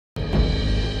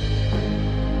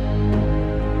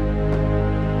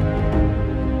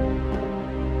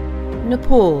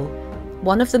Nepal,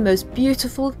 one of the most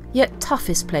beautiful yet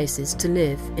toughest places to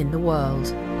live in the world.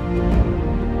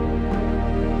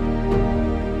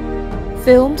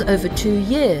 Filmed over 2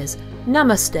 years,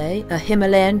 Namaste A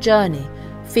Himalayan Journey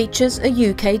features a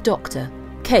UK doctor,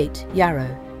 Kate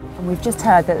Yarrow. And we've just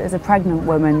heard that there's a pregnant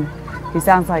woman who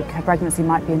sounds like her pregnancy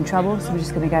might be in trouble, so we're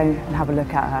just going to go and have a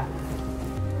look at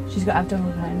her. She's got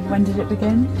abdominal pain. When did it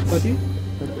begin?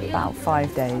 About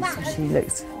 5 days. She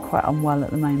looks quite unwell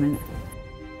at the moment.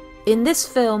 In this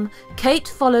film, Kate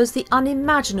follows the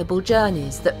unimaginable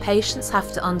journeys that patients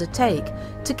have to undertake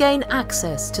to gain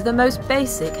access to the most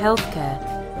basic healthcare.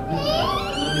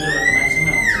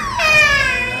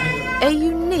 A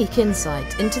unique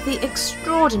insight into the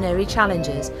extraordinary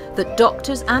challenges that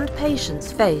doctors and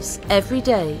patients face every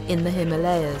day in the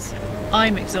Himalayas.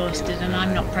 I'm exhausted and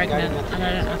I'm not pregnant and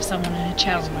I don't have someone in a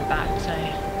chair on my back, so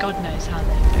God knows how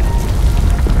they do it.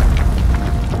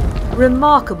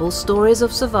 Remarkable stories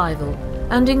of survival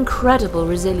and incredible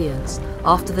resilience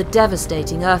after the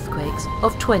devastating earthquakes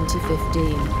of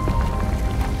 2015.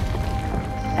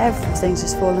 Everything's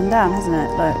just fallen down, hasn't it?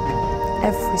 Like,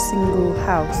 every single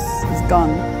house is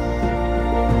gone.